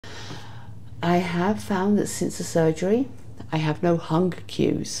I have found that since the surgery, I have no hunger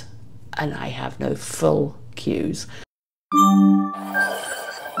cues and I have no full cues.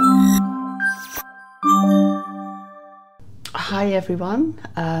 Hi everyone,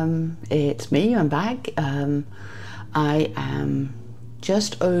 it's me, I'm back. I am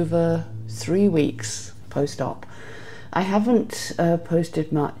just over 3 weeks post-op. I haven't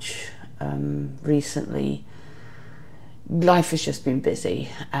posted much recently. Life has just been busy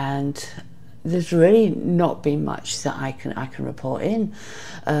and there's really not been much that I can report in.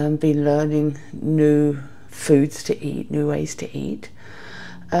 Been learning new foods to eat, new ways to eat.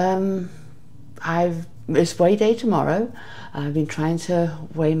 It's weigh day tomorrow. I've been trying to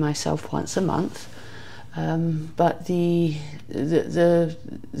weigh myself once a month, but the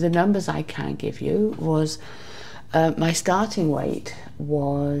numbers I can give you was my starting weight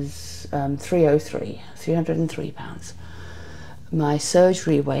was 303 pounds. My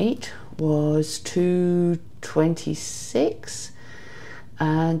surgery weight was 226,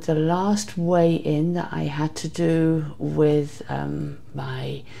 and the last weigh-in that I had to do with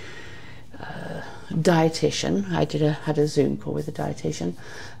my dietitian, I had a Zoom call with a dietitian,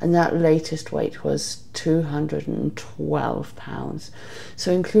 and that latest weight was 212 pounds.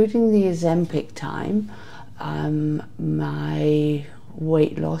 So including the Ozempic time, my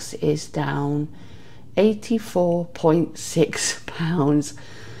weight loss is down 84.6 pounds,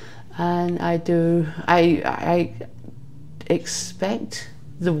 and I expect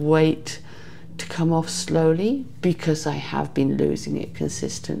the weight to come off slowly because I have been losing it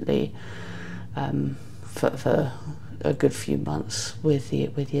consistently for a good few months with the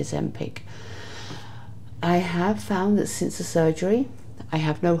Ozempic. I have found that since the surgery, I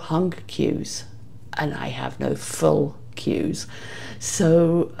have no hunger cues and I have no full cues.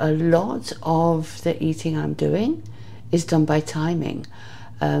 So a lot of the eating I'm doing is done by timing.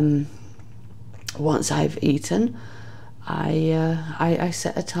 Once I've eaten, I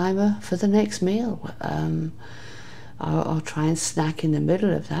set a timer for the next meal. I'll try and snack in the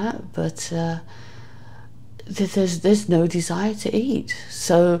middle of that, but there's no desire to eat.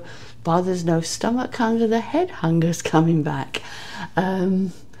 So while there's no stomach hunger, the head hunger's coming back.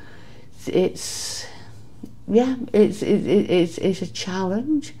 It's a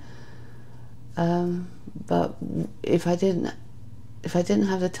challenge, but if I didn't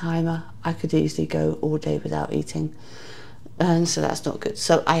have the timer, I could easily go all day without eating, and so that's not good.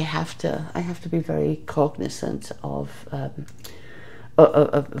 So I have to be very cognizant of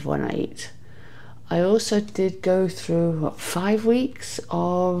when I eat. I also did go through 5 weeks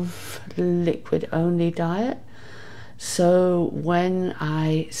of liquid only diet. So when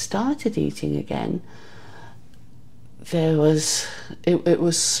I started eating again, it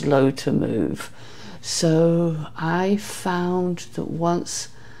was slow to move. So I found that once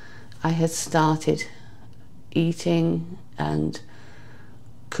I had started eating and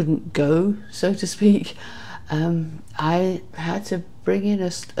couldn't go, so to speak, I had to bring in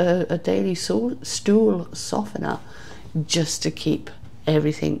a daily stool softener just to keep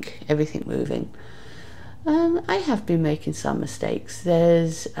everything moving. I have been making some mistakes.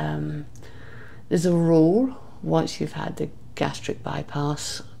 There's a rule once you've had the gastric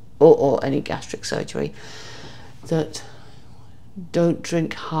bypass or any gastric surgery, that don't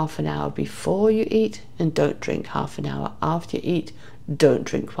drink half an hour before you eat and don't drink half an hour after you eat. Don't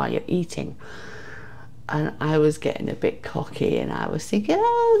drink while you're eating. And I was getting a bit cocky and I was thinking,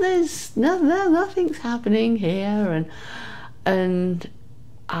 oh, there's nothing's happening here, and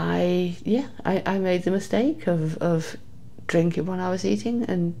I made the mistake of drinking when I was eating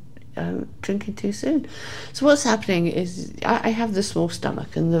and drinking too soon. So what's happening is I have the small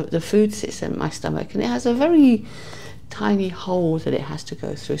stomach, and the food sits in my stomach, and it has a very tiny hole that it has to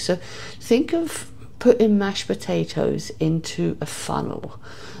go through. So think of putting mashed potatoes into a funnel,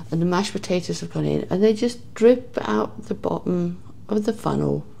 and the mashed potatoes have gone in and they just drip out the bottom of the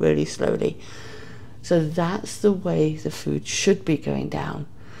funnel really slowly. So that's the way the food should be going down.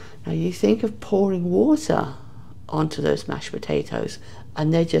 Now you think of pouring water onto those mashed potatoes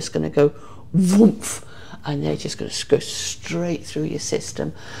and they're just going to go whoomph, and they're just going to go straight through your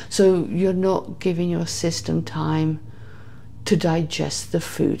system. So you're not giving your system time to digest the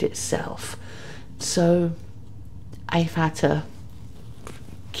food itself. So I've had to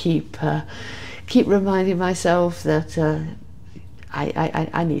keep reminding myself that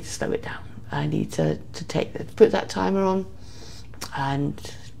I need to slow it down. I need to put that timer on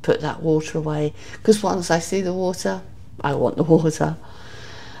and put that water away, because once I see the water, I want the water.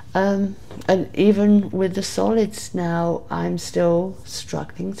 And even with the solids now, I'm still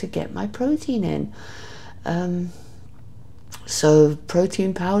struggling to get my protein in. So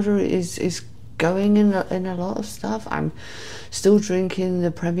protein powder is going in a lot of stuff. I'm still drinking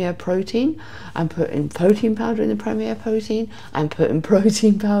the Premier Protein. I'm putting protein powder in the Premier Protein. I'm putting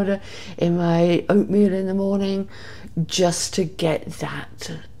protein powder in my oatmeal in the morning, just to get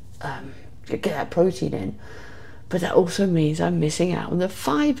that protein in. But that also means I'm missing out on the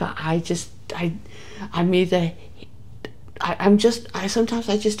fibre. Sometimes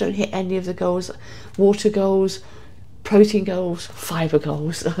I just don't hit any of the goals: water goals, protein goals, fibre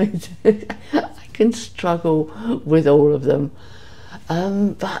goals. I can struggle with all of them.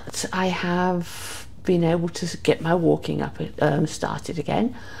 But I have been able to get my walking up started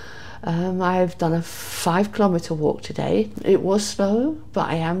again. I've done a 5 kilometre walk today. It was slow, but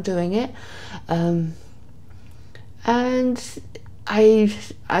I am doing it. And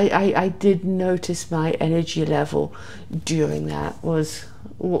I did notice my energy level during that was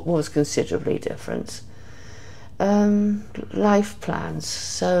considerably different. Life plans.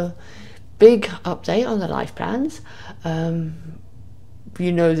 So big update on the life plans.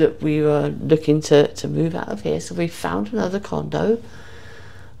 You know that we were looking to move out of here, so we found another condo.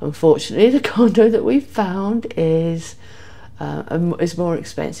 Unfortunately, the condo that we found is more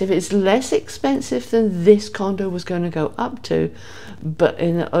expensive. It's less expensive than this condo was going to go up to, but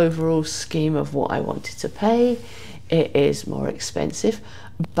in the overall scheme of what I wanted to pay, it is more expensive,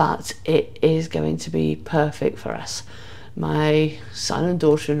 but it is going to be perfect for us. My son and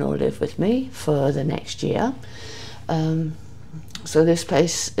daughter-in-law live with me for the next year. So this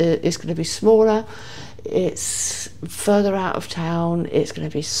place is going to be smaller. It's further out of town. It's going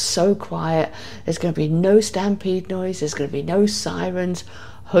to be so quiet. There's going to be no stampede noise. There's going to be no sirens.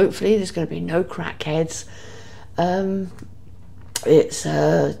 Hopefully there's going to be no crackheads. It's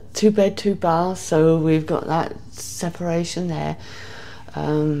 2 bed, 2 baths, so we've got that separation there.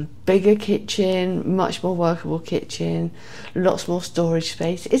 Bigger kitchen, much more workable kitchen, lots more storage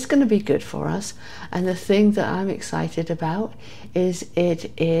space. It's going to be good for us. And the thing that I'm excited about is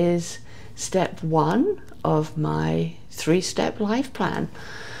it is step 1 of my 3-step life plan.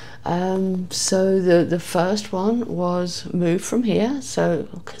 So the first one was move from here. So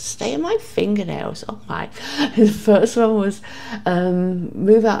stay in my fingernails. Oh my! The first one was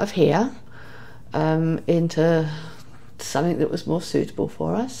move out of here into something that was more suitable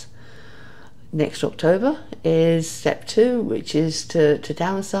for us. Next October is step 2, which is to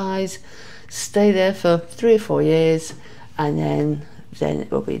downsize, stay there for 3 or 4 years, and then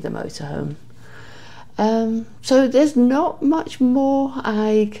it will be the motorhome. So there's not much more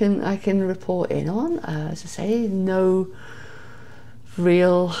I can report in on. As I say, no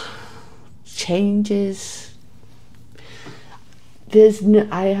real changes.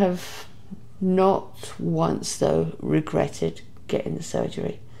 I have not once though regretted getting the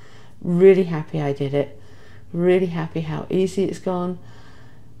surgery. Really happy I did it. Really happy how easy it's gone.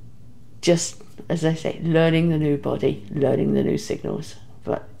 Just, as I say, learning the new body, learning the new signals,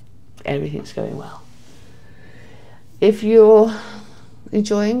 but everything's going well. If you're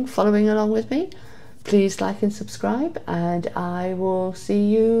enjoying following along with me, please like and subscribe, and I will see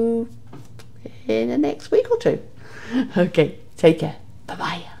you in the next week or 2. Okay, take care.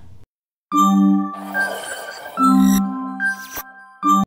 Bye-bye.